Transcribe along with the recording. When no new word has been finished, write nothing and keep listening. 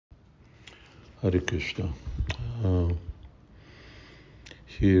Hare Krishna. Uh,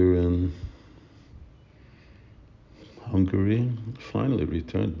 Here in Hungary, finally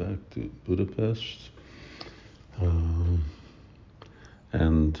returned back to Budapest. Um,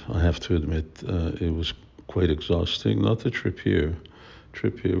 and I have to admit, it was quite exhausting. Not the trip here.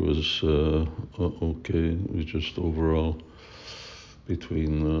 Trip here was okay. It was just overall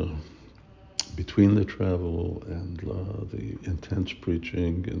between between the travel and the intense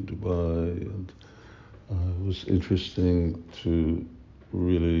preaching in Dubai, and it was interesting to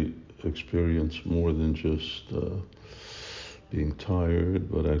really experience more than just being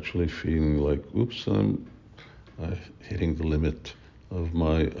tired, but actually feeling like, oops, I'm hitting the limit of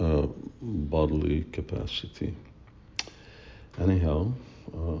my bodily capacity. Anyhow,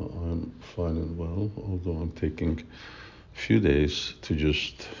 I'm fine and well, although I'm taking a few days to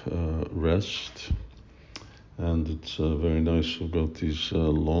just rest. And it's very nice. We've got these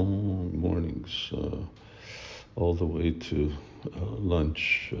long mornings all the way to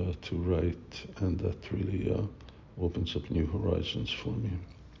lunch to write, and that really opens up new horizons for me.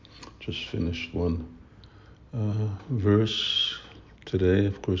 Just finished one verse today.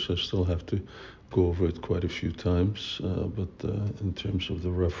 Of course, I still have to go over it quite a few times, but in terms of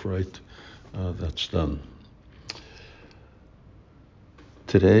the rough write, that's done.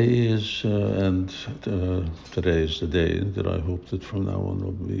 Today is today is the day that I hope that from now on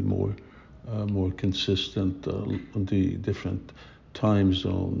will be more consistent. The different time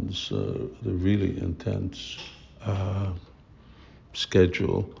zones, the really intense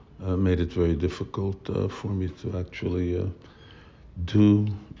schedule made it very difficult for me to actually do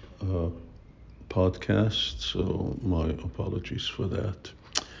podcasts. So my apologies for that.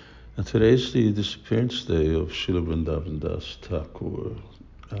 And today's the disappearance day of Srila Vṛndāvana Ṭhākura,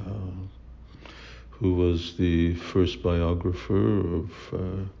 who was the first biographer of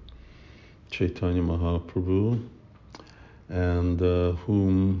Chaitanya Mahaprabhu, and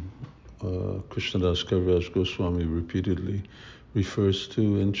whom Krishnadas Kaviraj Goswami repeatedly refers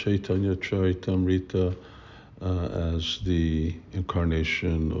to in Chaitanya Charitamrita as the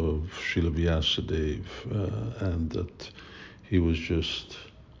incarnation of Srila Vyasadeva, and that he was just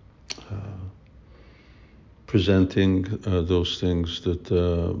presenting those things that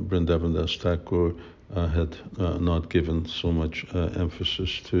Vṛndāvana Thakur had not given so much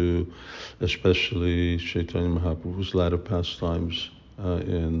emphasis to, especially Chaitanya Mahaprabhu's latter pastimes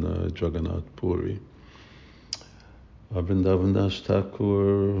in Jagannath Puri. Vṛndāvana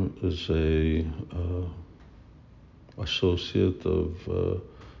Thakur is a associate of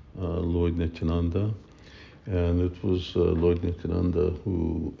Lord Nityananda, and it was Lord Nityananda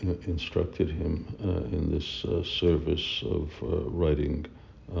who instructed him in this service of writing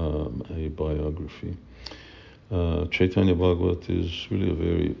a biography. Chaitanya Bhagavat is really a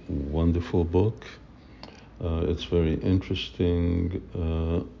very wonderful book. It's very interesting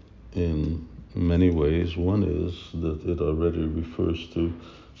in many ways. One is that it already refers to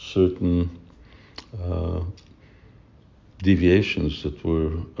certain deviations that were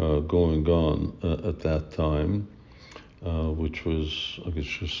going on at that time, which was, I guess,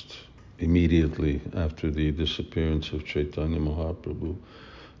 just immediately after the disappearance of Chaitanya Mahaprabhu.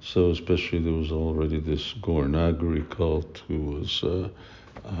 So especially there was already this Gaur-Nagari cult who was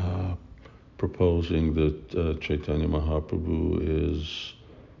proposing that Chaitanya Mahaprabhu is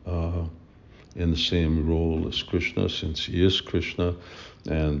in the same role as Krishna, since he is Krishna,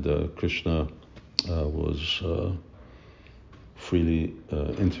 and Krishna was freely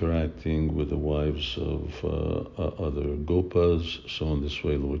interacting with the wives of other gopas. So in this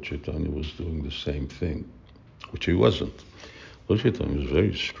way, Lord Chaitanya was doing the same thing, which he wasn't. Lord Chaitanya was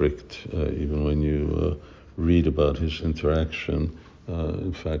very strict, even when you read about his interaction.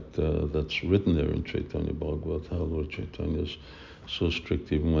 In fact, that's written there in Chaitanya Bhagavat, how Lord Chaitanya is so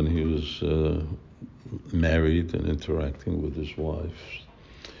strict even when he was married and interacting with his wives.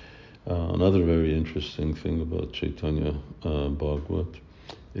 Another very interesting thing about Chaitanya Bhagavat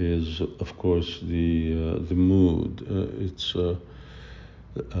is, of course, the mood. It's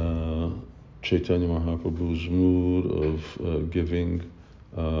Chaitanya Mahaprabhu's mood of giving,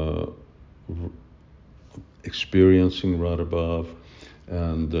 experiencing Radhabhav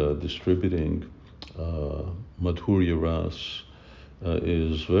and distributing Madhurya Ras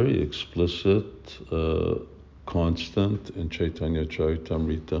is very explicit, constant in Chaitanya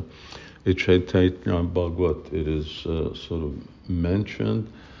Charitamrita. In Chaitanya Bhagavat, it is sort of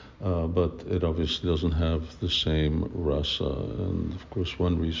mentioned, but it obviously doesn't have the same rasa. And of course,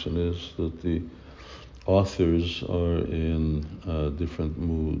 one reason is that the authors are in different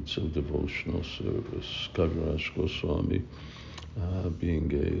moods of devotional service. Kaviraj Goswami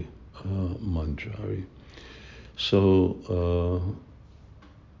being Manjari. So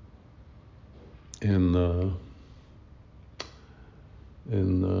in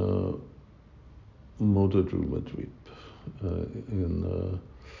Modadrumadweep, in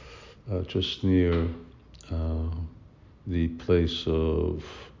just near the place of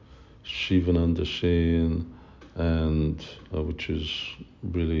Shivananda Sen, and which is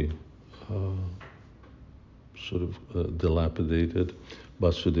really sort of dilapidated,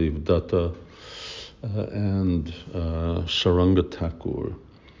 Basudev Datta, and Saranga Thakur,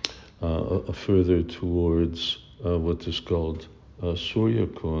 further towards what is called Surya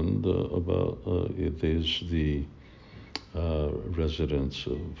Kund. It is the residence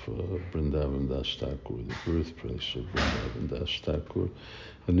of Vṛndāvana Ṭhākura, the birthplace of Vṛndāvana Ṭhākura.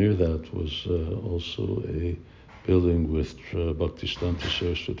 And near that was also a building which Bhaktisiddhanta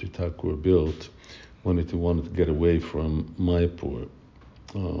Saraswati Thakur built when he wanted to get away from Mayapur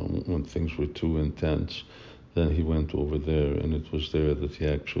when things were too intense. Then he went over there, and it was there that he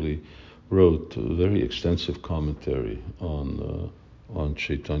actually wrote a very extensive commentary on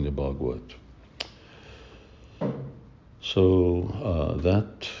Chaitanya Bhagavat. So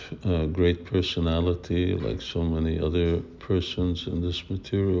that great personality, like so many other persons in this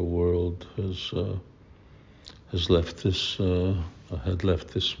material world, had left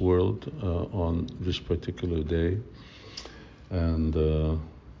this world on this particular day, and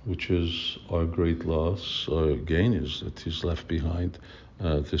which is our great loss. Our gain is that he's left behind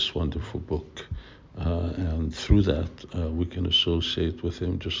this wonderful book, and through that we can associate with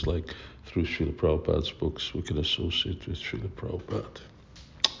him, just like through Srila Prabhupada's books we can associate with Srila Prabhupada.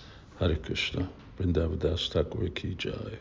 Hare Krishna. Vṛndāvana Ṭhākura ki jai.